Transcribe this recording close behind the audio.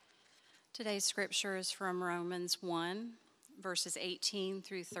Today's scripture is from Romans 1, verses 18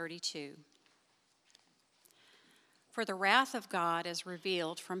 through 32. For the wrath of God is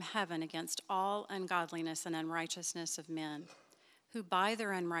revealed from heaven against all ungodliness and unrighteousness of men, who by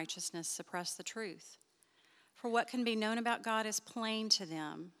their unrighteousness suppress the truth. For what can be known about God is plain to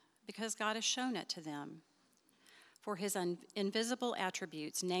them, because God has shown it to them. For his invisible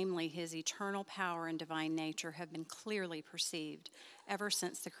attributes, namely his eternal power and divine nature, have been clearly perceived ever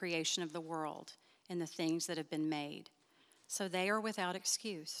since the creation of the world in the things that have been made. So they are without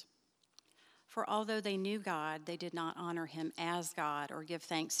excuse. For although they knew God, they did not honor him as God or give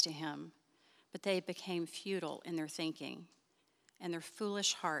thanks to him, but they became futile in their thinking, and their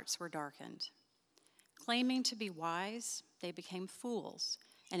foolish hearts were darkened. Claiming to be wise, they became fools,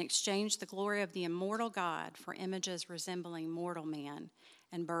 and exchanged the glory of the immortal God for images resembling mortal man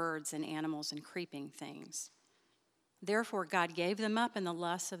and birds and animals and creeping things. Therefore God gave them up in the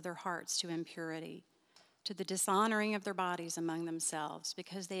lusts of their hearts to impurity, to the dishonoring of their bodies among themselves,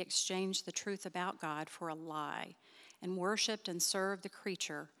 because they exchanged the truth about God for a lie, and worshipped and served the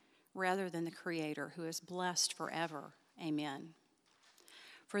creature rather than the Creator, who is blessed forever. Amen.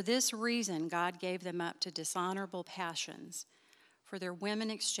 For this reason God gave them up to dishonorable passions, for their women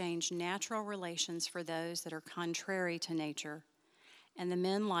exchanged natural relations for those that are contrary to nature. And the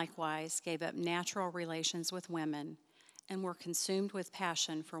men likewise gave up natural relations with women and were consumed with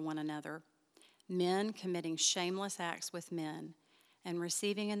passion for one another, men committing shameless acts with men and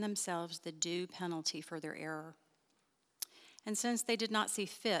receiving in themselves the due penalty for their error. And since they did not see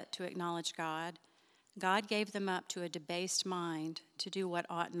fit to acknowledge God, God gave them up to a debased mind to do what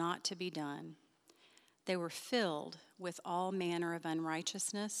ought not to be done. They were filled with all manner of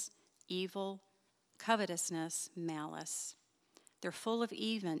unrighteousness, evil, covetousness, malice. They're full of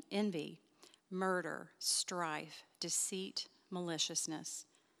envy, murder, strife, deceit, maliciousness.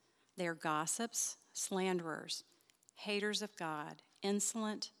 They are gossips, slanderers, haters of God,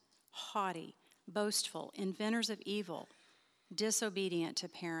 insolent, haughty, boastful, inventors of evil, disobedient to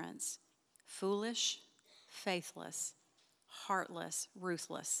parents, foolish, faithless, heartless,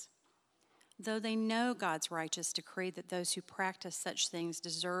 ruthless. Though they know God's righteous decree that those who practice such things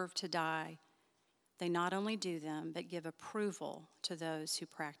deserve to die, they not only do them, but give approval to those who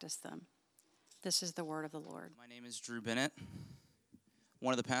practice them. This is the word of the Lord. My name is Drew Bennett,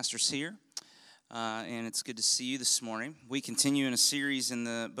 one of the pastors here, and it's good to see you this morning. We continue in a series in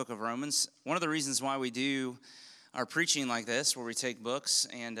the book of Romans. One of the reasons why we do our preaching like this, where we take books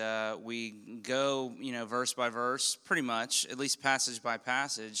and we go, verse by verse, pretty much, at least passage by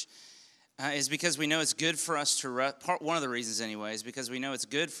passage, is because we know it's good for us to, one of the reasons anyway, is because we know it's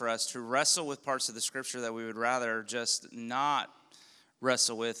good for us to wrestle with parts of the scripture that we would rather just not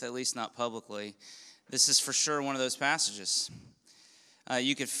wrestle with, at least not publicly. This is for sure one of those passages.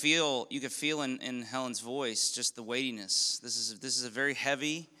 You could feel in Helen's voice just the weightiness. This is a very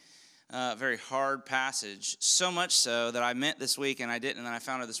heavy, very hard passage. So much so that I meant this week and I didn't, and then I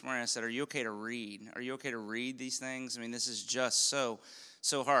found out this morning. I said, "Are you okay to read? Are you okay to read these things?" I mean, this is just so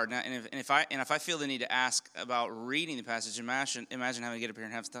hard. Now, and if I feel the need to ask about reading the passage, imagine having to get up here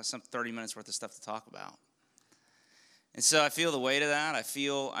and have some 30 minutes worth of stuff to talk about. And so I feel the weight of that. I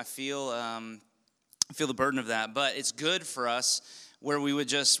feel the burden of that. But it's good for us where we would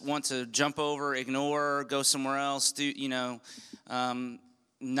just want to jump over, ignore, go somewhere else,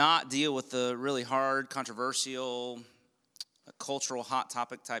 not deal with the really hard, controversial, cultural, hot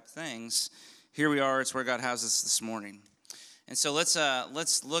topic type things. Here we are. It's where God has us this morning. And so let's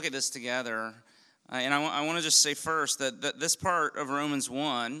look at this together. And I want to just say first that this part of Romans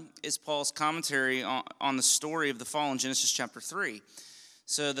 1 is Paul's commentary on the story of the fall in Genesis chapter 3.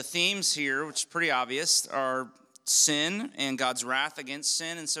 So the themes here, which is pretty obvious, are sin and God's wrath against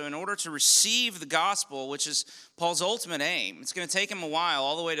sin. And so in order to receive the gospel, which is Paul's ultimate aim, it's going to take him a while,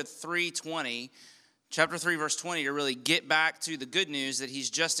 all the way to chapter 3, verse 20, to really get back to the good news that he's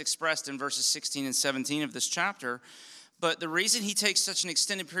just expressed in verses 16 and 17 of this chapter. But the reason he takes such an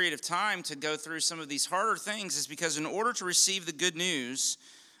extended period of time to go through some of these harder things is because in order to receive the good news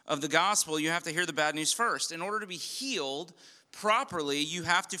of the gospel, you have to hear the bad news first. In order to be healed properly, you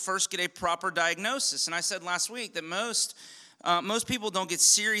have to first get a proper diagnosis. And I said last week that most people don't get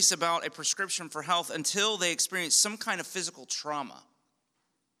serious about a prescription for health until they experience some kind of physical trauma.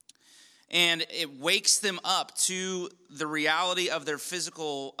 And it wakes them up to the reality of their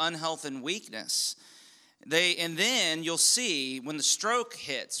physical unhealth and weakness. And then you'll see when the stroke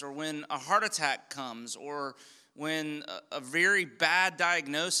hits, or when a heart attack comes, or when a very bad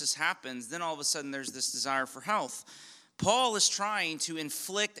diagnosis happens, then all of a sudden there's this desire for health. Paul is trying to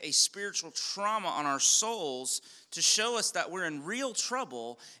inflict a spiritual trauma on our souls to show us that we're in real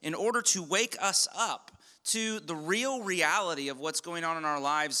trouble in order to wake us up to the real reality of what's going on in our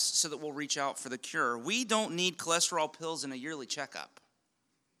lives so that we'll reach out for the cure. We don't need cholesterol pills and a yearly checkup.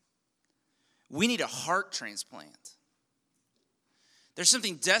 We need a heart transplant. There's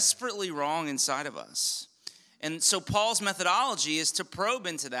something desperately wrong inside of us. And so Paul's methodology is to probe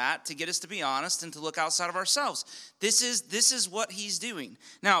into that, to get us to be honest and to look outside of ourselves. This is what he's doing.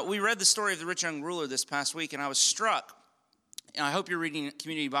 Now, we read the story of the rich young ruler this past week, and I was struck. And I hope you're reading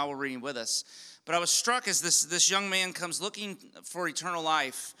community Bible reading with us. But I was struck as this young man comes looking for eternal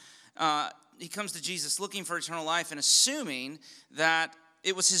life. He comes to Jesus looking for eternal life and assuming that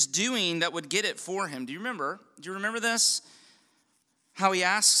it was his doing that would get it for him. Do you remember this? How he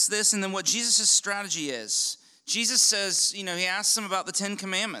asks this, and then what Jesus' strategy is. Jesus says, he asks him about the 10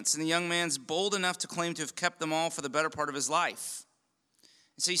 Commandments, and the young man's bold enough to claim to have kept them all for the better part of his life.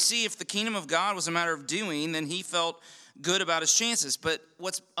 And so you see, if the kingdom of God was a matter of doing, then he felt good about his chances. But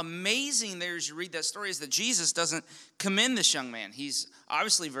what's amazing there as you read that story is that Jesus doesn't commend this young man. He's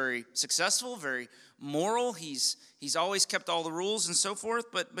obviously very successful, very moral. He's always kept all the rules and so forth,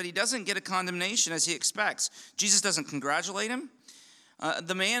 but he doesn't get a condemnation as he expects. Jesus doesn't congratulate him.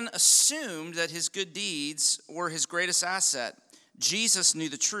 The man assumed that his good deeds were his greatest asset. Jesus knew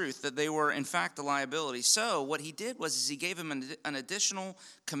the truth, that they were in fact a liability. So what he did was he gave him an additional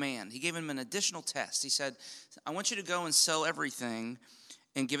command. He gave him an additional test. He said, I want you to go and sell everything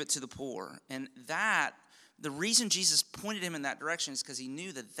and give it to the poor. And the reason Jesus pointed him in that direction is because he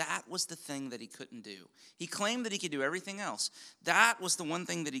knew that was the thing that he couldn't do. He claimed that he could do everything else. That was the one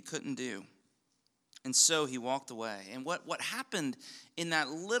thing that he couldn't do. And so he walked away. And what happened in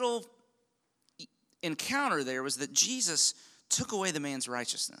that little encounter there was that Jesus took away the man's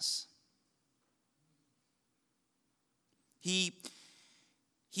righteousness. He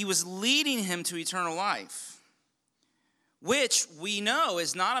was leading him to eternal life, which we know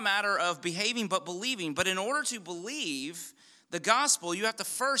is not a matter of behaving but believing. But in order to believe the gospel, you have to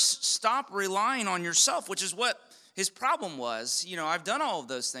first stop relying on yourself, which is what his problem was. I've done all of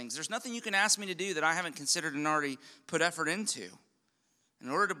those things. There's nothing you can ask me to do that I haven't considered and already put effort into. In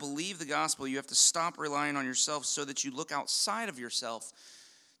order to believe the gospel, you have to stop relying on yourself so that you look outside of yourself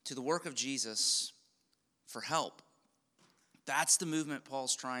to the work of Jesus for help. That's the movement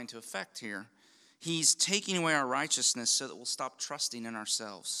Paul's trying to effect here. He's taking away our righteousness so that we'll stop trusting in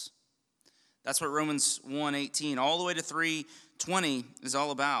ourselves. That's what Romans 1:18 all the way to 3:20 is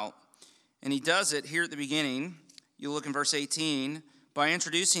all about. And he does it here at the beginning. You look in verse 18 by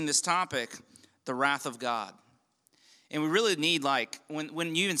introducing this topic, the wrath of God. And we really need,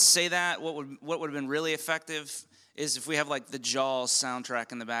 when you even say that, what would have been really effective is if we have the Jaws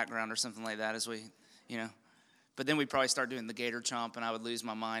soundtrack in the background or something like that as we, But then we'd probably start doing the gator chomp and I would lose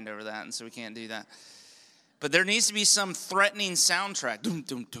my mind over that, and so we can't do that. But there needs to be some threatening soundtrack. Dum,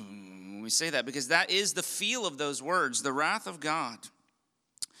 dum, dum, when we say that, because that is the feel of those words, the wrath of God.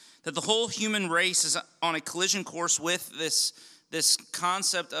 That the whole human race is on a collision course with this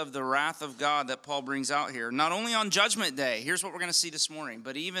concept of the wrath of God that Paul brings out here. Not only on Judgment Day, here's what we're going to see this morning,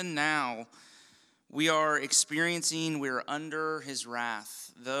 but even now, we're under his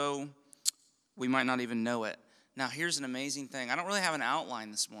wrath, though we might not even know it. Now, here's an amazing thing. I don't really have an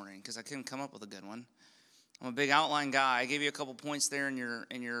outline this morning because I couldn't come up with a good one. I'm a big outline guy. I gave you a couple points there in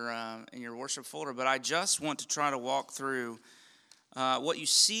your worship folder, but I just want to try to walk through what you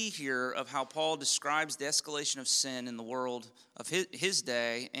see here of how Paul describes the escalation of sin in the world of his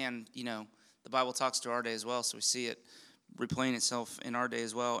day, and the Bible talks to our day as well, so we see it replaying itself in our day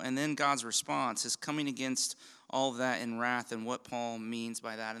as well. And then God's response is coming against all of that in wrath and what Paul means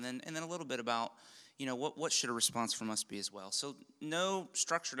by that, and then a little bit about what should a response from us be as well. So no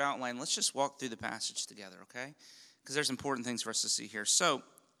structured outline. Let's just walk through the passage together, okay? Because there's important things for us to see here. So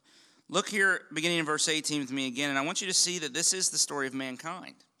look here, beginning in verse 18 with me again, and I want you to see that this is the story of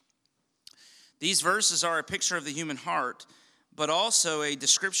mankind. These verses are a picture of the human heart, but also a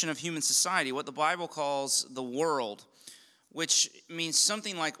description of human society, what the Bible calls the world, which means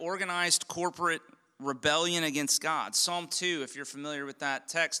something like organized corporate rebellion against God. Psalm 2, if you're familiar with that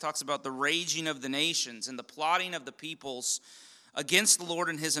text, talks about the raging of the nations and the plotting of the peoples against the Lord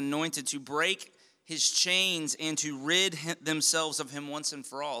and his anointed to break his chains and to rid themselves of him once and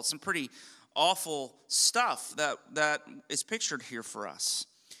for all. Some pretty awful stuff that is pictured here for us.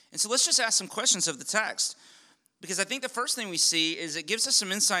 And so let's just ask some questions of the text, because I think the first thing we see is it gives us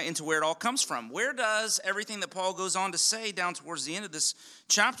some insight into where it all comes from. Where does everything that Paul goes on to say down towards the end of this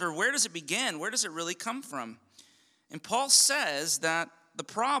chapter, where does it begin? Where does it really come from? And Paul says that the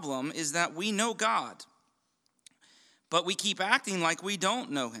problem is that we know God, but we keep acting like we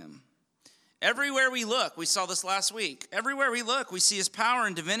don't know him. Everywhere we look, we saw this last week, everywhere we look, we see his power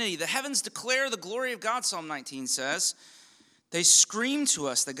and divinity. The heavens declare the glory of God, Psalm 19 says. They scream to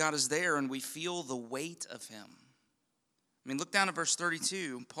us that God is there, and we feel the weight of him. I mean, look down at verse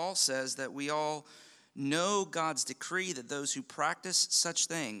 32. Paul says that we all know God's decree that those who practice such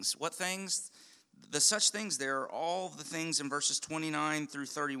things, what things? The such things there are all the things in verses 29 through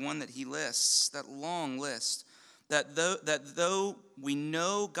 31 that he lists, that long list. That though we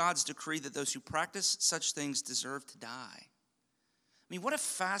know God's decree that those who practice such things deserve to die. I mean, what a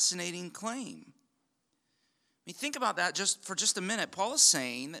fascinating claim. I mean, think about that for just a minute. Paul is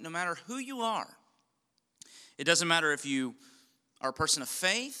saying that no matter who you are, it doesn't matter if you are a person of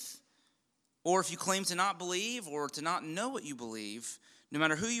faith or if you claim to not believe or to not know what you believe, no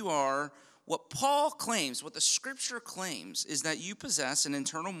matter who you are, what Paul claims, what the scripture claims, is that you possess an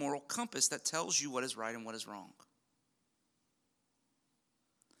internal moral compass that tells you what is right and what is wrong.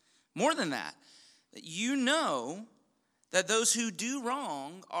 More than that, you know that those who do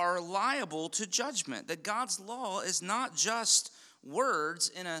wrong are liable to judgment, that God's law is not just words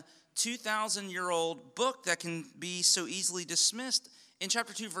in a 2,000-year-old book that can be so easily dismissed. In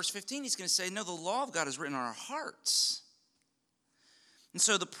chapter 2, verse 15, he's going to say, no, the law of God is written on our hearts. And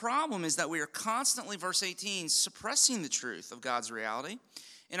so the problem is that we are constantly, verse 18, suppressing the truth of God's reality.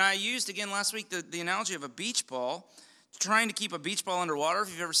 And I used, again, last week, the analogy of a beach ball. Trying to keep a beach ball underwater, if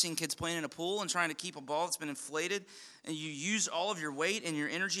you've ever seen kids playing in a pool and trying to keep a ball that's been inflated, and you use all of your weight and your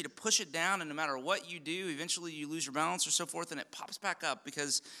energy to push it down, and no matter what you do, eventually you lose your balance or so forth, and it pops back up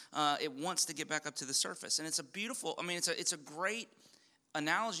because it wants to get back up to the surface. And it's a beautiful, it's a great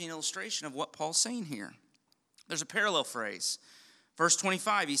analogy and illustration of what Paul's saying here. There's a parallel phrase. Verse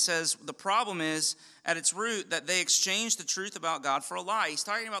 25, he says, the problem is, at its root, that they exchange the truth about God for a lie. He's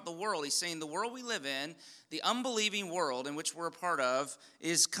talking about the world. He's saying the world we live in, the unbelieving world in which we're a part of,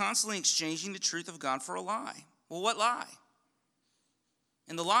 is constantly exchanging the truth of God for a lie. Well, what lie?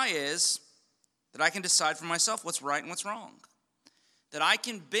 And the lie is that I can decide for myself what's right and what's wrong. That I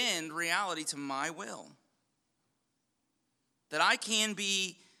can bend reality to my will. That I can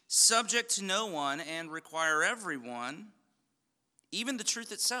be subject to no one and require everyone, even the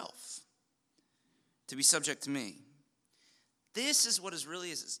truth itself, to be subject to me. This is what is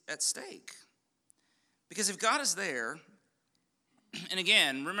really at stake. Because if God is there, and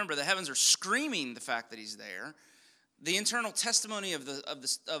again, remember, the heavens are screaming the fact that he's there. The internal testimony of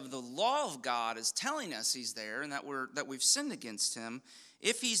the law of God is telling us he's there and that we've sinned against him.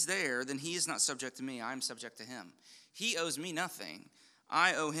 If he's there, then he is not subject to me. I am subject to him. He owes me nothing.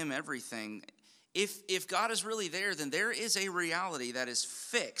 I owe him everything. If God is really there, then there is a reality that is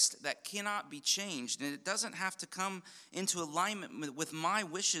fixed, that cannot be changed, and it doesn't have to come into alignment with my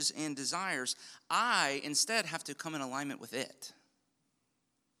wishes and desires. I instead have to come in alignment with it.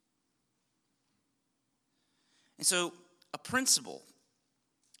 And so a principle,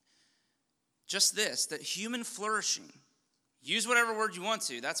 just this, that human flourishing, use whatever word you want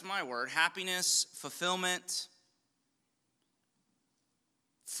to, that's my word, happiness, fulfillment,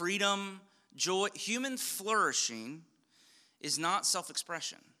 freedom, joy, human flourishing is not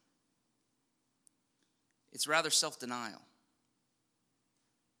self-expression. It's rather self-denial.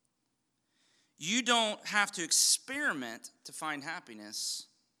 You don't have to experiment to find happiness.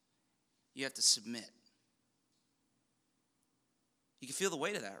 You have to submit. You can feel the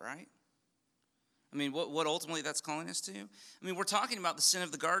weight of that, right? I mean, what ultimately that's calling us to? I mean, we're talking about the sin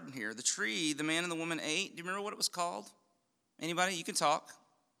of the garden here. The tree the man and the woman ate. Do you remember what it was called? Anybody? You can talk.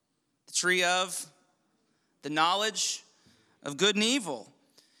 The tree of the knowledge of good and evil.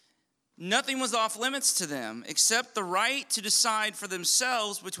 Nothing was off limits to them except the right to decide for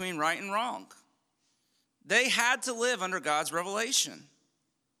themselves between right and wrong. They had to live under God's revelation.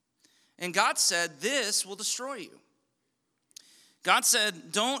 And God said, this will destroy you. God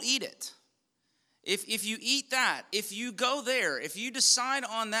said, don't eat it. If you eat that, if you go there, if you decide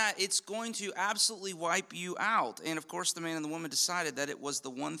on that, it's going to absolutely wipe you out. And of course, the man and the woman decided that it was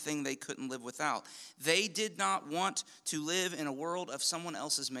the one thing they couldn't live without. They did not want to live in a world of someone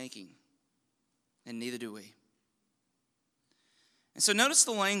else's making. And neither do we. And so notice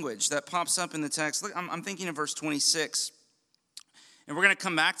the language that pops up in the text. Look, I'm thinking of verse 26. And we're going to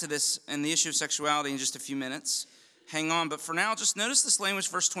come back to this and the issue of sexuality in just a few minutes. Hang on. But for now, just notice this language,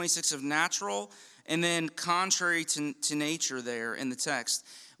 verse 26, of natural and then contrary to nature there in the text.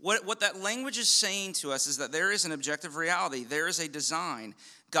 What that language is saying to us is that there is an objective reality. There is a design.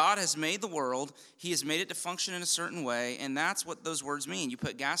 God has made the world. He has made it to function in a certain way, and that's what those words mean. You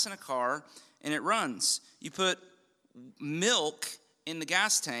put gas in a car, and it runs. You put milk in the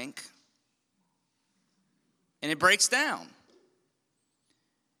gas tank, and it breaks down.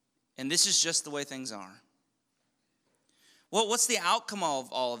 And this is just the way things are. Well, what's the outcome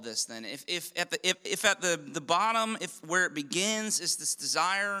of all of this then? If at the bottom, if where it begins is this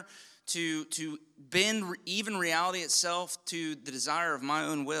desire to bend even reality itself to the desire of my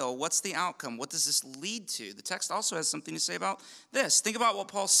own will, what's the outcome? What does this lead to? The text also has something to say about this. Think about what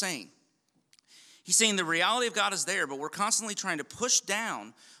Paul's saying. He's saying the reality of God is there, but we're constantly trying to push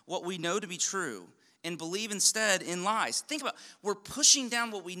down what we know to be true and believe instead in lies. Think about, we're pushing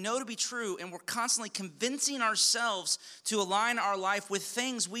down what we know to be true, and we're constantly convincing ourselves to align our life with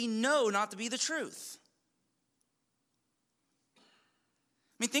things we know not to be the truth.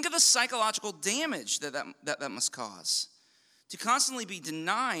 I mean, think of the psychological damage that must cause. To constantly be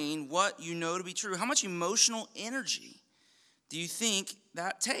denying what you know to be true. How much emotional energy do you think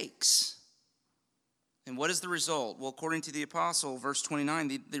that takes? And what is the result? Well, according to the apostle, verse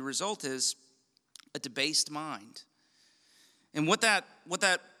 29, the result is a debased mind. And what that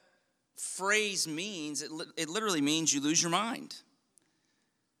phrase means, it literally means you lose your mind.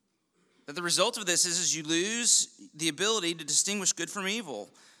 That the result of this is you lose the ability to distinguish good from evil.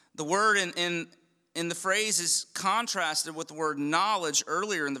 The word in the phrase is contrasted with the word knowledge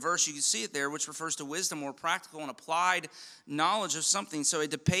earlier in the verse. You can see it there, which refers to wisdom or practical and applied knowledge of something. So a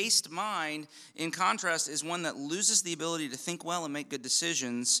debased mind, in contrast, is one that loses the ability to think well and make good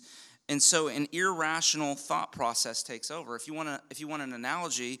decisions. And so an irrational thought process takes over. If you want an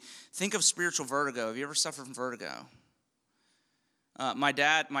analogy, think of spiritual vertigo. Have you ever suffered from vertigo? My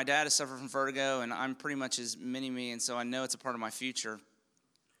dad has suffered from vertigo, and I'm pretty much his mini-me, and so I know it's a part of my future.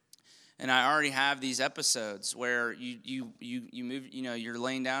 And I already have these episodes where you move, you're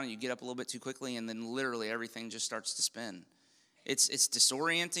laying down and you get up a little bit too quickly, and then literally everything just starts to spin. It's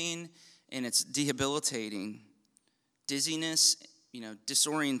disorienting and it's debilitating. Dizziness,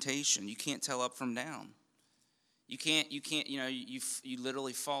 disorientation. You can't tell up from down. You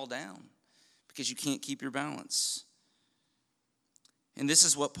literally fall down because you can't keep your balance. And this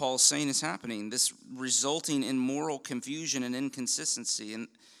is what Paul's saying is happening, this resulting in moral confusion and inconsistency. And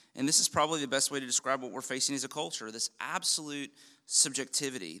this is probably the best way to describe what we're facing as a culture, this absolute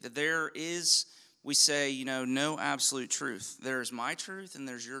subjectivity, that there is, we say, no absolute truth. There's my truth and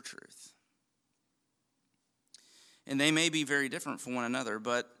there's your truth. And they may be very different from one another,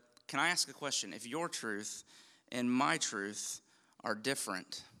 but can I ask a question? If your truth and my truth are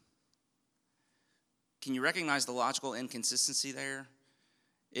different, can you recognize the logical inconsistency there?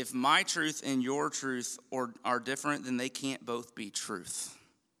 If my truth and your truth are different, then they can't both be truth.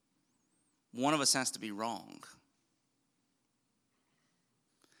 One of us has to be wrong.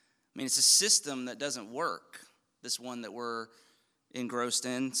 I mean, it's a system that doesn't work, this one that we're engrossed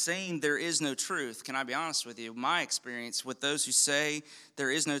in. Saying there is no truth, can I be honest with you? My experience with those who say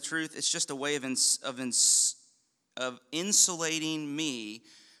there is no truth, it's just a way of insulating me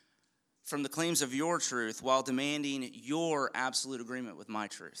from the claims of your truth while demanding your absolute agreement with my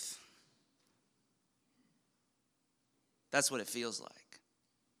truth. That's what it feels like.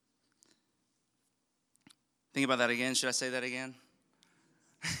 Think about that again. Should I say that again?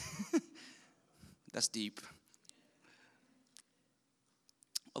 That's deep.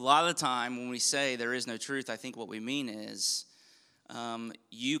 A lot of the time when we say there is no truth, I think what we mean is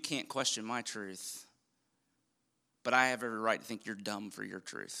you can't question my truth, but I have every right to think you're dumb for your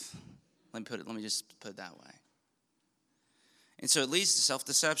truth. Let me just put it that way. And so it leads to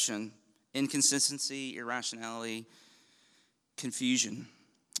self-deception, inconsistency, irrationality, confusion.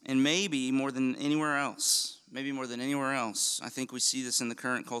 And maybe more than anywhere else, I think we see this in the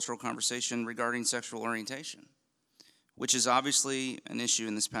current cultural conversation regarding sexual orientation, which is obviously an issue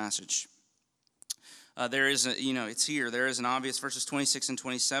in this passage. There is an obvious verses 26 and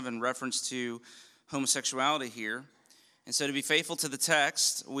 27 reference to homosexuality here. And so to be faithful to the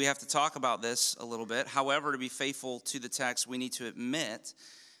text, we have to talk about this a little bit. However, to be faithful to the text, we need to admit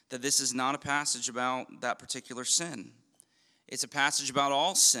that this is not a passage about that particular sin. It's a passage about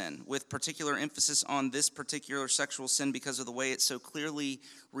all sin, with particular emphasis on this particular sexual sin because of the way it so clearly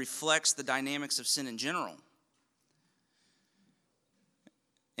reflects the dynamics of sin in general.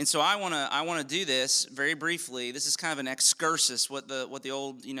 And so I want to do this very briefly. This is kind of an excursus, what the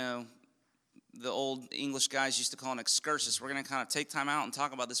old English guys used to call an excursus. We're going to kind of take time out and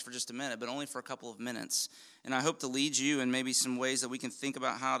talk about this for just a minute, but only for a couple of minutes. And I hope to lead you in maybe some ways that we can think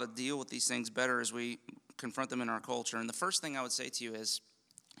about how to deal with these things better as we confront them in our culture. And the first thing I would say to you is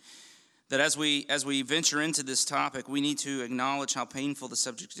that as we venture into this topic, we need to acknowledge how painful the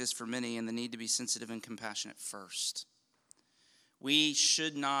subject is for many and the need to be sensitive and compassionate first. We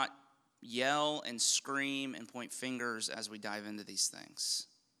should not yell and scream and point fingers as we dive into these things.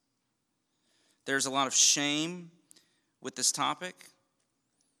 There's a lot of shame with this topic.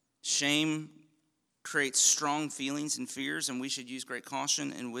 Shame creates strong feelings and fears, and we should use great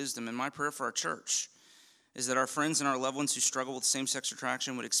caution and wisdom. And my prayer for our church is that our friends and our loved ones who struggle with same-sex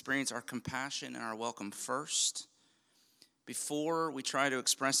attraction would experience our compassion and our welcome first before we try to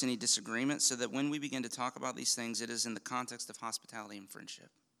express any disagreement, so that when we begin to talk about these things, it is in the context of hospitality and friendship.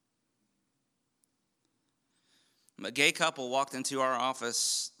 A gay couple walked into our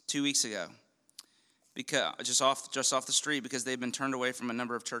office 2 weeks ago, because just off the street, because they've been turned away from a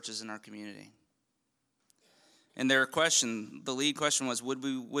number of churches in our community. And their question, the lead question was, would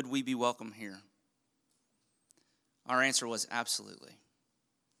we be welcome here? Our answer was absolutely.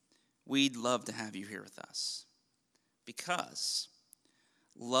 We'd love to have you here with us. Because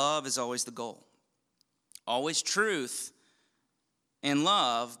love is always the goal. Always truth and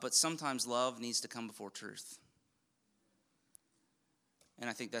love, but sometimes love needs to come before truth. And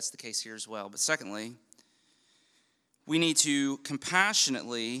I think that's the case here as well. But secondly, we need to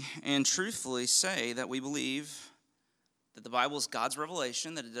compassionately and truthfully say that we believe that the Bible is God's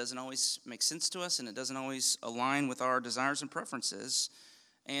revelation, that it doesn't always make sense to us and it doesn't always align with our desires and preferences,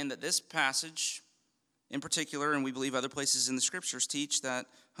 and that this passage in particular, and we believe other places in the scriptures, teach that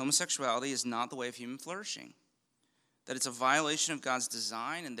homosexuality is not the way of human flourishing, that it's a violation of God's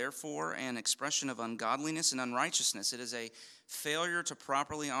design and therefore an expression of ungodliness and unrighteousness. It is a failure to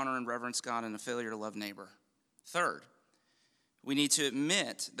properly honor and reverence God and a failure to love neighbor. Third, we need to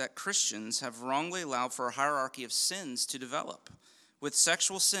admit that Christians have wrongly allowed for a hierarchy of sins to develop, with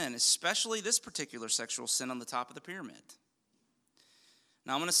sexual sin, especially this particular sexual sin, on the top of the pyramid.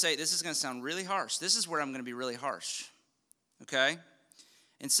 Now, I'm going to say, this is going to sound really harsh. This is where I'm going to be really harsh, okay?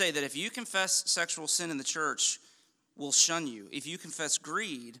 And say that if you confess sexual sin in the church, we'll shun you. If you confess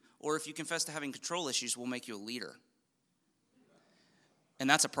greed, or if you confess to having control issues, we'll make you a leader. And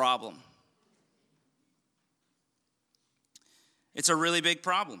that's a problem. It's a really big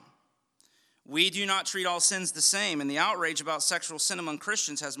problem. We do not treat all sins the same, and the outrage about sexual sin among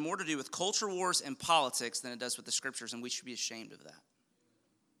Christians has more to do with culture wars and politics than it does with the scriptures, and we should be ashamed of that.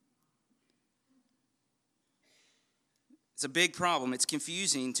 It's a big problem. It's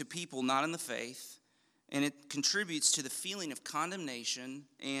confusing to people not in the faith, and it contributes to the feeling of condemnation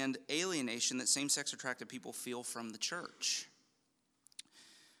and alienation that same-sex attracted people feel from the church.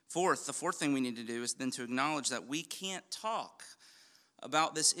 The fourth thing we need to do is then to acknowledge that we can't talk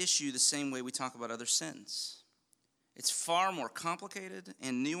about this issue the same way we talk about other sins. It's far more complicated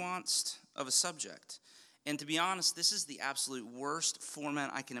and nuanced of a subject. And to be honest, this is the absolute worst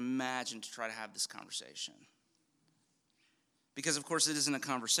format I can imagine to try to have this conversation. Because, of course, it isn't a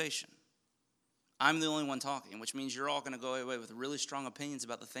conversation. I'm the only one talking, which means you're all going to go away with really strong opinions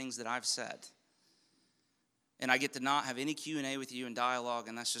about the things that I've said. And I get to not have any Q&A with you and dialogue,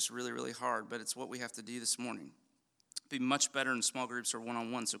 and that's just really, really hard. But it's what we have to do this morning. It'd be much better in small groups or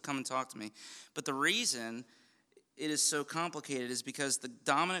one-on-one, so come and talk to me. But the reason it is so complicated is because the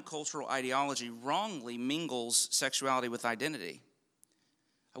dominant cultural ideology wrongly mingles sexuality with identity.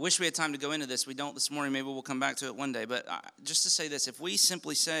 I wish we had time to go into this. We don't this morning. Maybe we'll come back to it one day. But just to say this, if we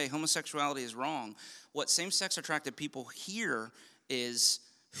simply say homosexuality is wrong, what same-sex attracted people hear is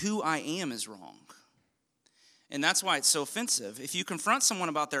who I am is wrong. And that's why it's so offensive. If you confront someone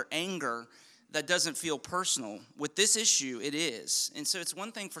about their anger, that doesn't feel personal. With this issue, it is. And so it's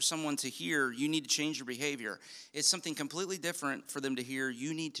one thing for someone to hear, you need to change your behavior. It's something completely different for them to hear,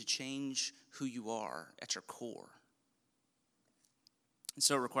 you need to change who you are at your core. And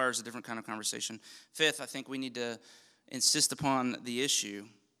so it requires a different kind of conversation. Fifth, I think we need to insist upon the issue.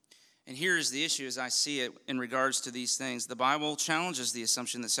 And here is the issue as I see it in regards to these things. The Bible challenges the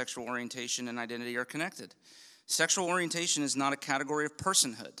assumption that sexual orientation and identity are connected. Sexual orientation is not a category of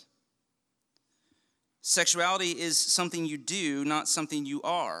personhood. Sexuality is something you do, not something you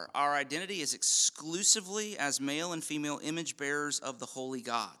are. Our identity is exclusively as male and female image bearers of the holy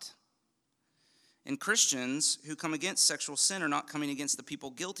God. And Christians who come against sexual sin are not coming against the people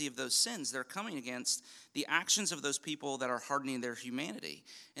guilty of those sins. They're coming against the actions of those people that are hardening their humanity.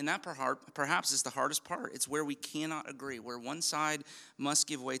 And that perhaps is the hardest part. It's where we cannot agree, where one side must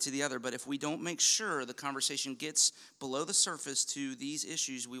give way to the other. But if we don't make sure the conversation gets below the surface to these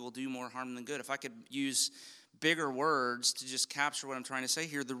issues, we will do more harm than good. If I could use bigger words to just capture what I'm trying to say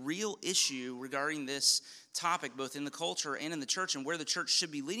here, the real issue regarding this topic, both in the culture and in the church, and where the church should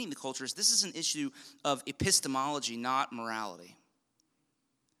be leading the culture, is this is an issue of epistemology, not morality.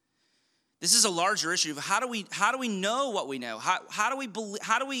 This is a larger issue of how do we know what we know? How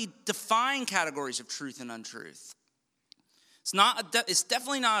do we define categories of truth and untruth? It's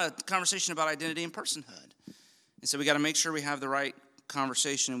definitely not a conversation about identity and personhood. And so we got to make sure we have the right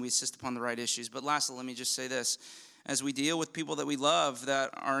conversation and we insist upon the right issues. But lastly, let me just say this. As we deal with people that we love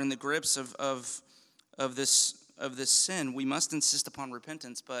that are in the grips of this sin, we must insist upon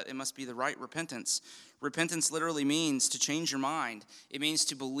repentance, but it must be the right repentance. Repentance literally means to change your mind. It means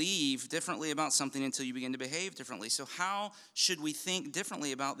to believe differently about something until you begin to behave differently. So how should we think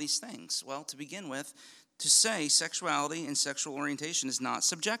differently about these things? Well, to begin with, to say sexuality and sexual orientation is not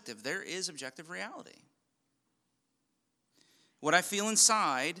subjective. There is objective reality. What I feel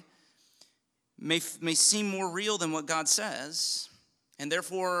inside may seem more real than what God says, and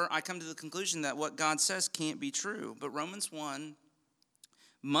therefore I come to the conclusion that what God says can't be true. But Romans 1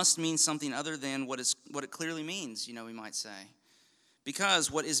 must mean something other than what it clearly means, we might say.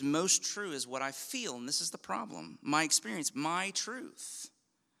 Because what is most true is what I feel, and this is the problem. My experience, my truth.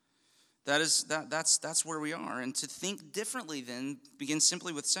 That's where we are. And to think differently then begins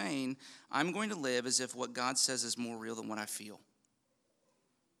simply with saying, I'm going to live as if what God says is more real than what I feel.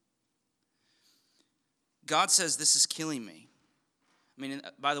 God says this is killing me. I mean,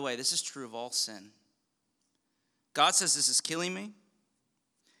 by the way, this is true of all sin. God says this is killing me.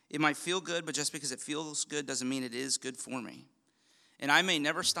 It might feel good, but just because it feels good doesn't mean it is good for me. And I may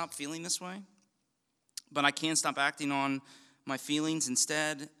never stop feeling this way, but I can stop acting on my feelings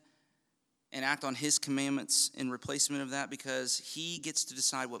instead and act on his commandments in replacement of that, because he gets to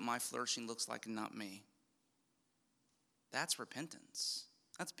decide what my flourishing looks like and not me. That's repentance.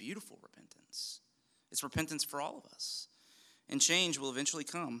 That's beautiful repentance. It's repentance for all of us. And change will eventually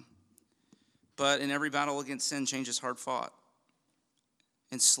come. But in every battle against sin, change is hard fought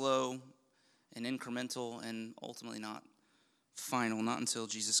and slow and incremental and ultimately not final, not until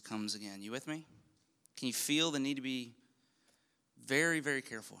Jesus comes again. You with me? Can you feel the need to be very, very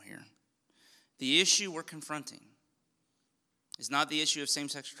careful here? The issue we're confronting is not the issue of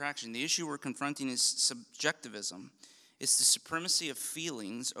same-sex attraction. The issue we're confronting is subjectivism. It's the supremacy of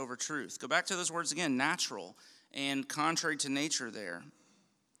feelings over truth. Go back to those words again, natural and contrary to nature there.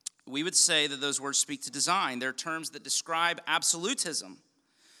 We would say that those words speak to design. They're terms that describe absolutism,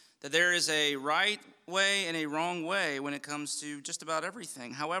 that there is a right way and a wrong way when it comes to just about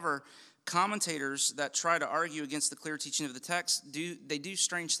everything. However, commentators that try to argue against the clear teaching of the text do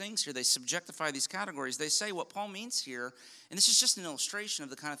strange things here. They subjectify these categories. They say what Paul means here, and this is just an illustration of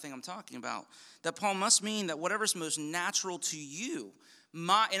the kind of thing I'm talking about, that Paul must mean that whatever's most natural to you, in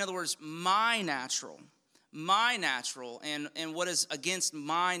other words, my natural, and what is against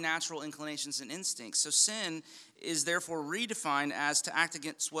my natural inclinations and instincts. So sin is therefore redefined as to act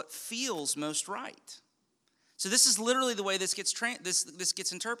against what feels most right. So this is literally the way this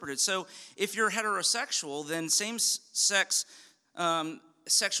gets interpreted. So if you're heterosexual, then same-sex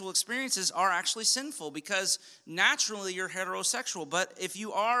sexual experiences are actually sinful because naturally you're heterosexual. But if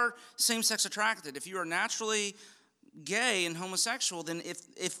you are same-sex attracted, if you are naturally gay and homosexual, then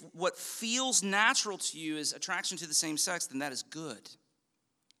if what feels natural to you is attraction to the same sex, then that is good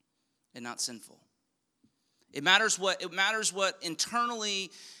and not sinful. It matters what internally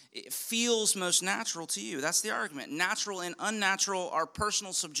it feels most natural to you. That's the argument. Natural and unnatural are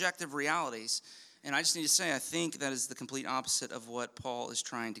personal subjective realities. And I just need to say, I think that is the complete opposite of what Paul is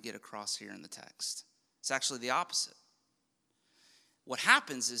trying to get across here in the text. It's actually the opposite. What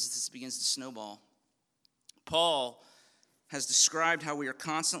happens is this begins to snowball. Paul has described how we are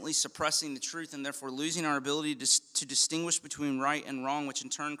constantly suppressing the truth and therefore losing our ability to distinguish between right and wrong, which in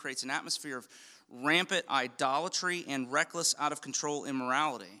turn creates an atmosphere of rampant idolatry and reckless, out-of-control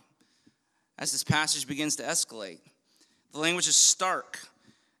immorality. As this passage begins to escalate, the language is stark.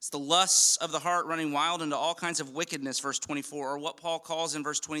 It's the lusts of the heart running wild into all kinds of wickedness, verse 24, or what Paul calls in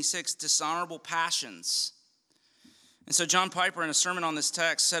verse 26, dishonorable passions. And so John Piper, in a sermon on this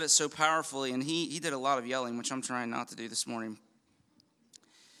text, said it so powerfully, and he did a lot of yelling, which I'm trying not to do this morning.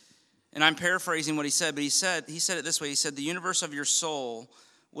 And I'm paraphrasing what he said, but he said it this way. He said, the universe of your soul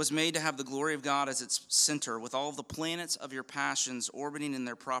was made to have the glory of God as its center, with all of the planets of your passions orbiting in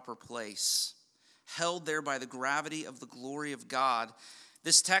their proper place, held there by the gravity of the glory of God.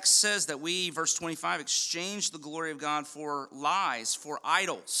 This text says that we, verse 25, exchange the glory of God for lies, for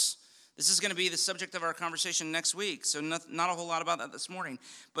idols. This is going to be the subject of our conversation next week, so not a whole lot about that this morning.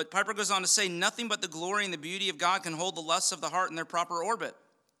 But Piper goes on to say, nothing but the glory and the beauty of God can hold the lusts of the heart in their proper orbit.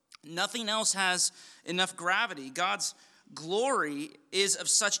 Nothing else has enough gravity. God's glory is of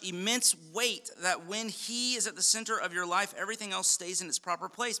such immense weight that when he is at the center of your life, everything else stays in its proper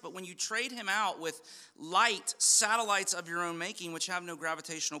place. But when you trade him out with light satellites of your own making, which have no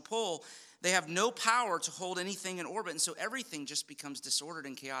gravitational pull, they have no power to hold anything in orbit. And so everything just becomes disordered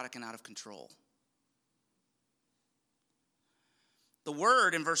and chaotic and out of control. The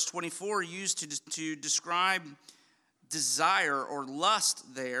word in verse 24 used to describe desire or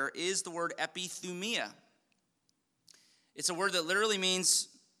lust there is the word epithumia. It's a word that literally means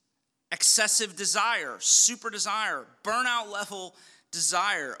excessive desire, super desire, burnout level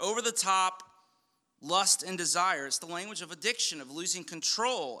desire, over the top lust and desire. It's the language of addiction, of losing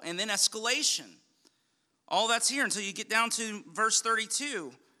control, and then escalation. All that's here until you get down to verse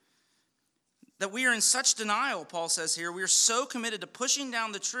 32. That we are in such denial, Paul says here, we are so committed to pushing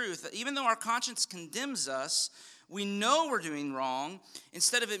down the truth that even though our conscience condemns us, we know we're doing wrong.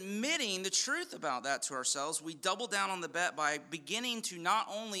 Instead of admitting the truth about that to ourselves, we double down on the bet by beginning to not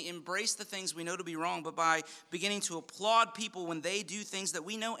only embrace the things we know to be wrong, but by beginning to applaud people when they do things that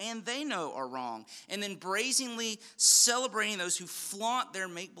we know and they know are wrong. And then brazenly celebrating those who flaunt their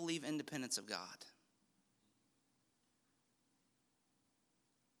make-believe independence of God.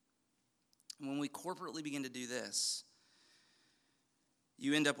 And when we corporately begin to do this,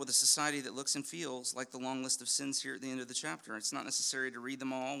 you end up with a society that looks and feels like the long list of sins here at the end of the chapter. It's not necessary to read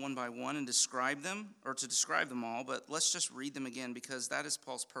them all one by one and describe them, or to describe them all, but let's just read them again, because that is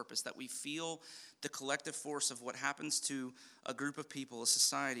Paul's purpose, that we feel the collective force of what happens to a group of people, a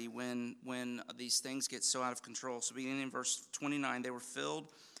society, when these things get so out of control. So beginning in verse 29, they were filled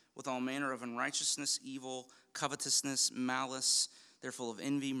with all manner of unrighteousness, evil, covetousness, malice. They're full of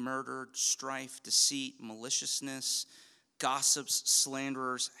envy, murder, strife, deceit, maliciousness, gossips,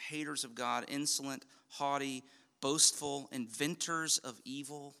 slanderers, haters of God, insolent, haughty, boastful, inventors of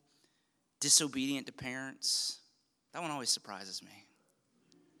evil, disobedient to parents. That one always surprises me.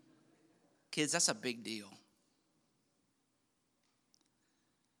 Kids, that's a big deal.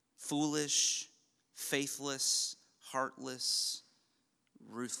 Foolish, faithless, heartless,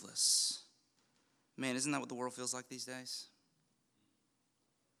 ruthless. Man, isn't that what the world feels like these days?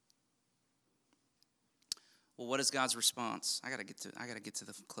 Well, what is God's response? I gotta get to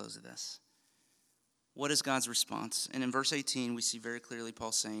the close of this. What is God's response? And in verse 18, we see very clearly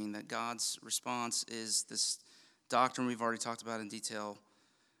Paul saying that God's response is this doctrine we've already talked about in detail.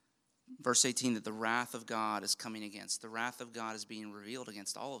 Verse 18, that the wrath of God is coming against. The wrath of God is being revealed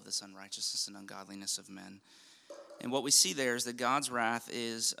against all of this unrighteousness and ungodliness of men. And what we see there is that God's wrath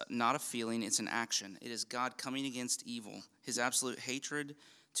is not a feeling, it's an action. It is God coming against evil, his absolute hatred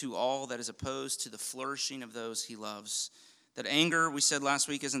to all that is opposed to the flourishing of those he loves. That anger, we said last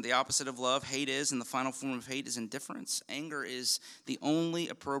week, isn't the opposite of love. Hate is, and the final form of hate is indifference. Anger is the only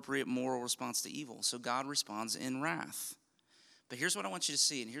appropriate moral response to evil. So God responds in wrath. But here's what I want you to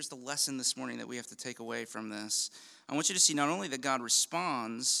see, and here's the lesson this morning that we have to take away from this. I want you to see not only that God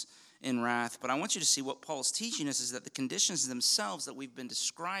responds in wrath, but I want you to see what Paul's teaching us is that the conditions themselves that we've been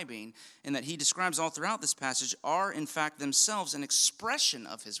describing and that he describes all throughout this passage are in fact themselves an expression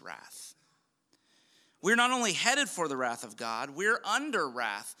of his wrath. We're not only headed for the wrath of God, we're under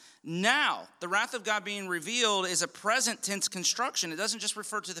wrath. Now, the wrath of God being revealed is a present tense construction. It doesn't just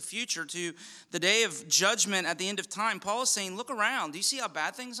refer to the future, to the day of judgment at the end of time. Paul is saying, look around. Do you see how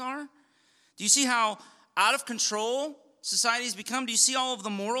bad things are? Do you see how out of control society's become? Do you see all of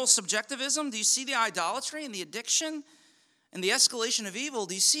the moral subjectivism? Do you see the idolatry and the addiction and the escalation of evil?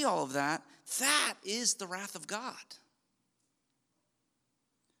 Do you see all of that? That is the wrath of God.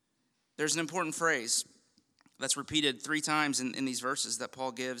 There's an important phrase that's repeated 3 times in these verses that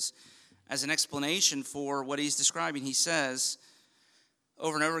Paul gives as an explanation for what he's describing. He says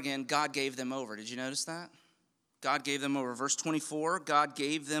over and over again, God gave them over. Did you notice that? God gave them over. Verse 24, God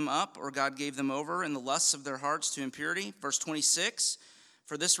gave them up, or God gave them over in the lusts of their hearts to impurity. Verse 26,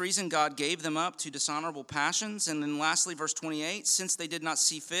 for this reason God gave them up to dishonorable passions. And then lastly, verse 28, since they did not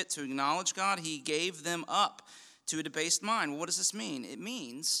see fit to acknowledge God, he gave them up to a debased mind. Well, what does this mean? It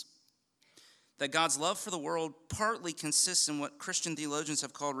means that God's love for the world partly consists in what Christian theologians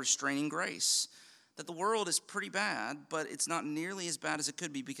have called restraining grace. That the world is pretty bad, but it's not nearly as bad as it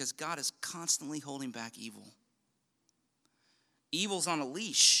could be because God is constantly holding back evil. Evil's on a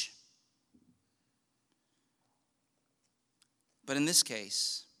leash. But in this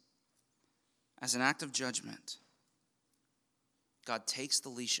case, as an act of judgment, God takes the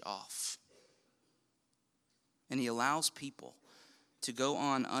leash off. And he allows people to go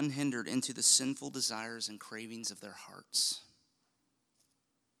on unhindered into the sinful desires and cravings of their hearts.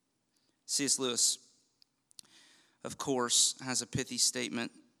 C.S. Lewis, of course, has a pithy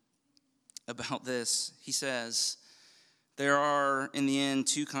statement about this. He says, there are, in the end,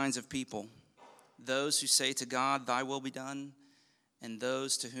 2 kinds of people. Those who say to God, thy will be done, and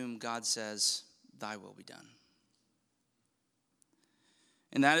those to whom God says, thy will be done.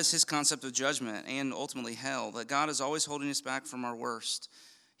 And that is his concept of judgment and ultimately hell, that God is always holding us back from our worst.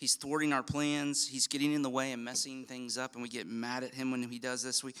 He's thwarting our plans. He's getting in the way and messing things up, and we get mad at him when he does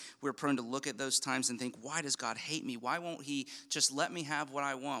this. We're prone to look at those times and think, why does God hate me? Why won't he just let me have what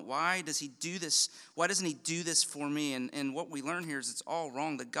I want? Why does he do this? Why doesn't he do this for me? And what we learn here is it's all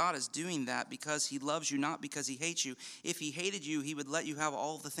wrong, that God is doing that because he loves you, not because he hates you. If he hated you, he would let you have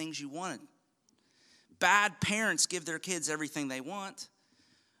all the things you wanted. Bad parents give their kids everything they want.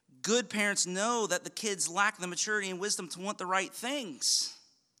 Good parents know that the kids lack the maturity and wisdom to want the right things.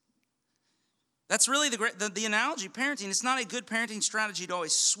 That's really the analogy of parenting. It's not a good parenting strategy to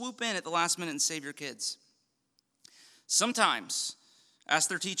always swoop in at the last minute and save your kids. Sometimes, ask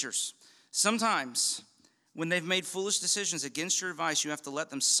their teachers, sometimes when they've made foolish decisions against your advice, you have to let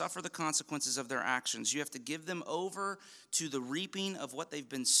them suffer the consequences of their actions. You have to give them over to the reaping of what they've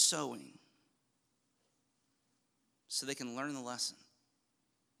been sowing so they can learn the lesson.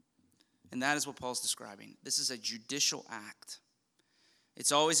 And that is what Paul's describing. This is a judicial act.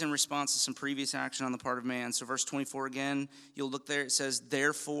 It's always in response to some previous action on the part of man. So verse 24 again, you'll look there, it says,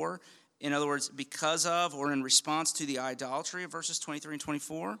 therefore, in other words, because of or in response to the idolatry of verses 23 and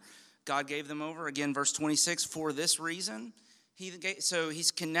 24, God gave them over. Again, verse 26, for this reason. So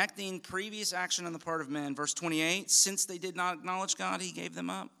he's connecting previous action on the part of men. Verse 28, since they did not acknowledge God, he gave them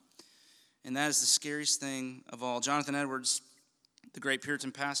up. And that is the scariest thing of all. Jonathan Edwards, the great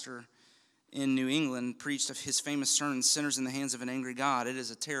Puritan pastor in New England, preached of his famous sermon, Sinners in the Hands of an Angry God. It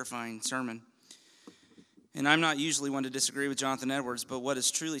is a terrifying sermon. And I'm not usually one to disagree with Jonathan Edwards, but what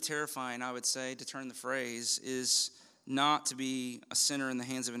is truly terrifying, I would say, to turn the phrase, is not to be a sinner in the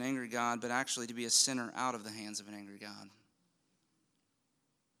hands of an angry God, but actually to be a sinner out of the hands of an angry God.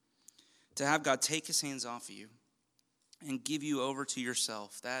 To have God take his hands off of you and give you over to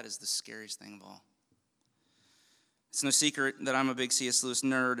yourself, that is the scariest thing of all. It's no secret that I'm a big C.S. Lewis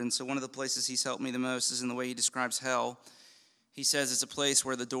nerd, and so one of the places he's helped me the most is in the way he describes hell. He says it's a place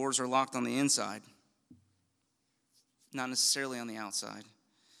where the doors are locked on the inside, not necessarily on the outside,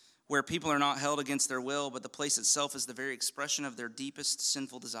 where people are not held against their will, but the place itself is the very expression of their deepest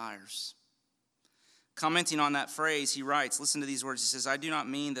sinful desires. Commenting on that phrase, he writes, listen to these words, he says, I do not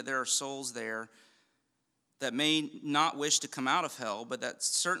mean that there are souls there that may not wish to come out of hell, but that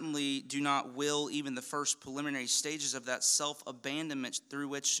certainly do not will even the first preliminary stages of that self-abandonment through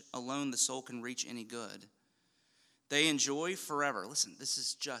which alone the soul can reach any good. They enjoy forever. Listen, this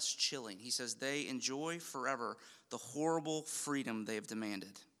is just chilling. He says they enjoy forever the horrible freedom they have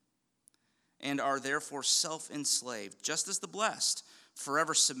demanded and are therefore self-enslaved, just as the blessed,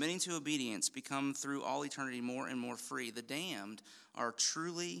 forever submitting to obedience, become through all eternity more and more free. The damned are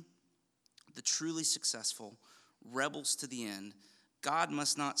the truly successful, rebels to the end. God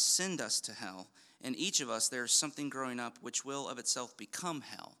must not send us to hell. In each of us, there is something growing up which will of itself become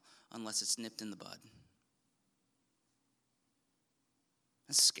hell unless it's nipped in the bud.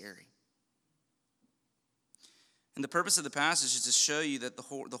 That's scary. And the purpose of the passage is to show you that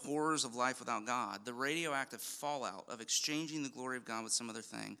the horrors of life without God, the radioactive fallout of exchanging the glory of God with some other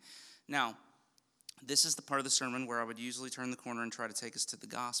thing. Now, this is the part of the sermon where I would usually turn the corner and try to take us to the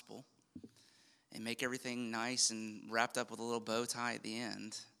gospel and make everything nice and wrapped up with a little bow tie at the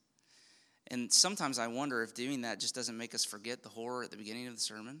end. And sometimes I wonder if doing that just doesn't make us forget the horror at the beginning of the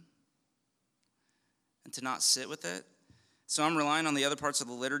sermon and to not sit with it. So I'm relying on the other parts of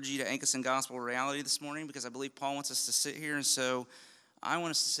the liturgy to anchor us in gospel reality this morning because I believe Paul wants us to sit here, and so I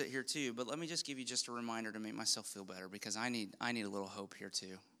want us to sit here too. But let me just give you just a reminder to make myself feel better because I need a little hope here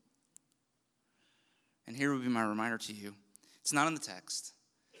too. And here would be my reminder to you. It's not in the text.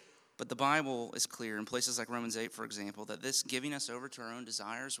 But the Bible is clear in places like Romans 8, for example, that this giving us over to our own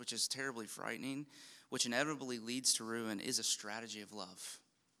desires, which is terribly frightening, which inevitably leads to ruin, is a strategy of love.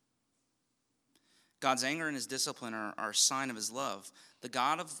 God's anger and his discipline are a sign of his love. The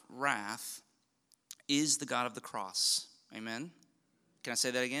God of wrath is the God of the cross. Amen? Can I say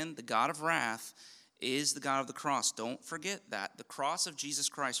that again? The God of wrath is the God of the cross. Don't forget that. The cross of Jesus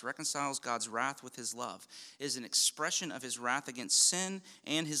Christ reconciles God's wrath with his love. It is an expression of his wrath against sin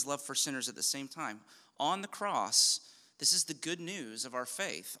and his love for sinners at the same time. On the cross, this is the good news of our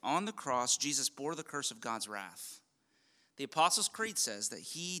faith. On the cross, Jesus bore the curse of God's wrath. The Apostles' Creed says that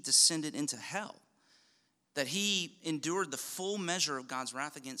he descended into hell, that he endured the full measure of God's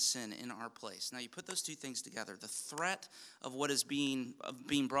wrath against sin in our place. Now you put those two things together, the threat of what is being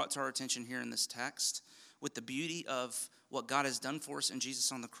brought to our attention here in this text with the beauty of what God has done for us in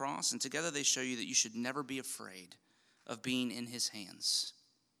Jesus on the cross, and together they show you that you should never be afraid of being in his hands.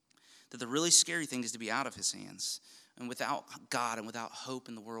 That the really scary thing is to be out of his hands and without God and without hope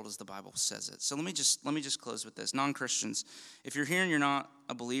in the world, as the Bible says it. So let me just close with this. Non-Christians, if you're here and you're not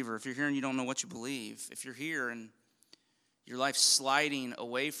a believer, if you're here and you don't know what you believe, if you're here and your life sliding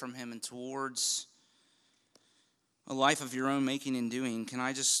away from him and towards a life of your own making and doing, can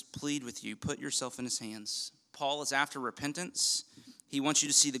I just plead with you, put yourself in his hands. Paul is after repentance. He wants you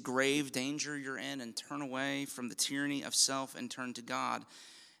to see the grave danger you're in and turn away from the tyranny of self and turn to God.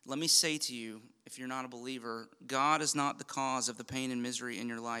 Let me say to you, if you're not a believer, God is not the cause of the pain and misery in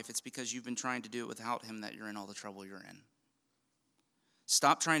your life. It's because you've been trying to do it without him that you're in all the trouble you're in.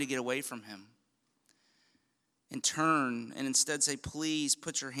 Stop trying to get away from him and turn and instead say, please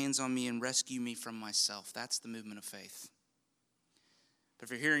put your hands on me and rescue me from myself. That's the movement of faith. But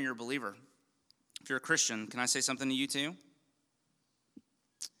if you're here and you're a believer, if you're a Christian, can I say something to you too?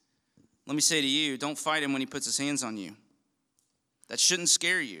 Let me say to you, don't fight him when he puts his hands on you. That shouldn't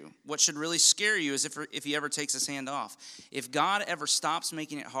scare you. What should really scare you is if he ever takes his hand off. If God ever stops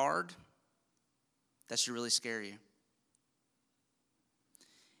making it hard, that should really scare you.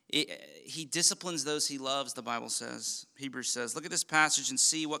 He disciplines those he loves, the Bible says. Hebrews says, look at this passage and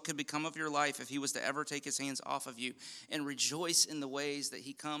see what could become of your life if he was to ever take his hands off of you, and rejoice in the ways that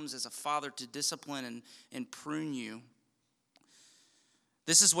he comes as a father to discipline and prune you.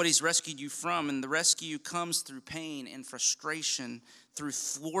 This is what he's rescued you from, and the rescue comes through pain and frustration, through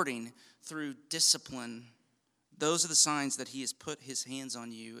thwarting, through discipline. Those are the signs that he has put his hands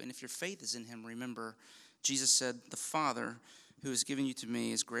on you. And if your faith is in him, remember, Jesus said, the Father who has given you to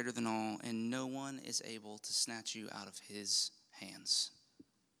me is greater than all, and no one is able to snatch you out of his hands.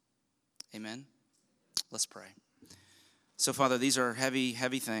 Amen? Let's pray. So, Father, these are heavy,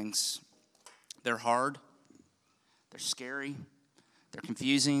 heavy things. They're hard. They're scary. They're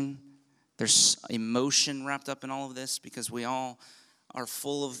confusing. There's emotion wrapped up in all of this because we all are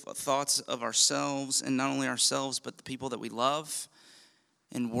full of thoughts of ourselves, and not only ourselves, but the people that we love,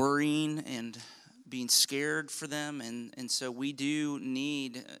 and worrying and being scared for them. And so we do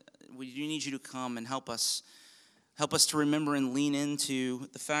need you to come and help us to remember and lean into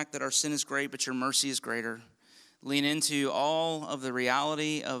the fact that our sin is great, but your mercy is greater. Lean into all of the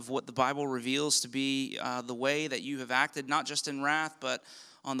reality of what the Bible reveals to be the way that you have acted, not just in wrath, but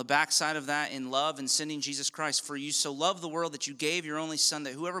on the backside of that in love and sending Jesus Christ. For you so loved the world that you gave your only Son,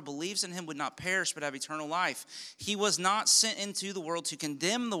 that whoever believes in him would not perish but have eternal life. He was not sent into the world to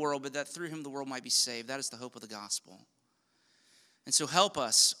condemn the world, but that through him the world might be saved. That is the hope of the gospel. And so help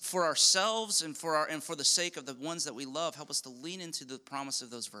us, for ourselves and for the sake of the ones that we love, help us to lean into the promise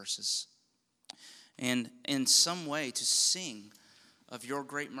of those verses. And in some way to sing of your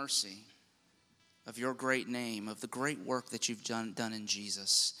great mercy, of your great name, of the great work that you've done in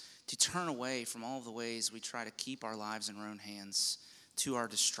Jesus, to turn away from all of the ways we try to keep our lives in our own hands to our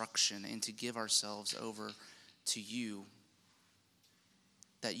destruction, and to give ourselves over to you,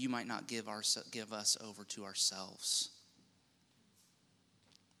 that you might not give us over to ourselves.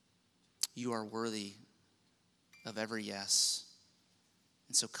 You are worthy of every yes.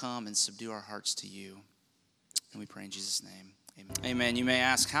 And so come and subdue our hearts to you. And we pray in Jesus' name. Amen. Amen. You may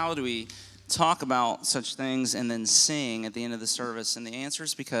ask, how do we talk about such things and then sing at the end of the service? And the answer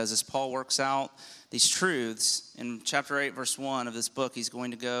is because as Paul works out these truths, in chapter 8, verse 1 of this book, he's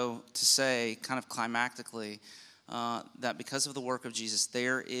going to go to say, kind of climactically, that because of the work of Jesus,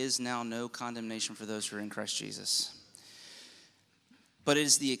 there is now no condemnation for those who are in Christ Jesus. But it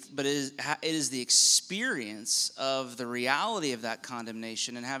is the experience of the reality of that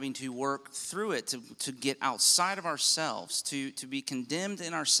condemnation and having to work through it to get outside of ourselves, to be condemned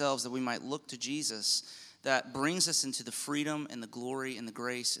in ourselves that we might look to Jesus, that brings us into the freedom and the glory and the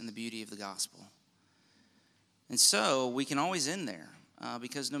grace and the beauty of the gospel. And so we can always end there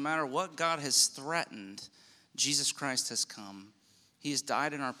because no matter what God has threatened, Jesus Christ has come. He has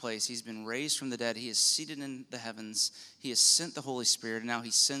died in our place. He's been raised from the dead. He is seated in the heavens. He has sent the Holy Spirit, and now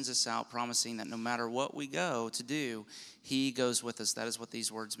he sends us out, promising that no matter what we go to do, he goes with us. That is what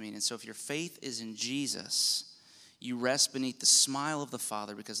these words mean. And so if your faith is in Jesus, you rest beneath the smile of the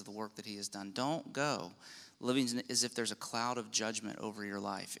Father because of the work that he has done. Don't go living as if there's a cloud of judgment over your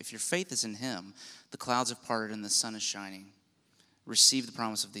life. If your faith is in him, the clouds have parted and the sun is shining. Receive the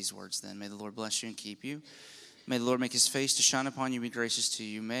promise of these words then. May the Lord bless you and keep you. May the Lord make his face to shine upon you and be gracious to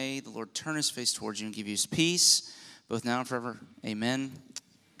you. May the Lord turn his face towards you and give you his peace, both now and forever. Amen.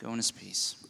 Go in his peace.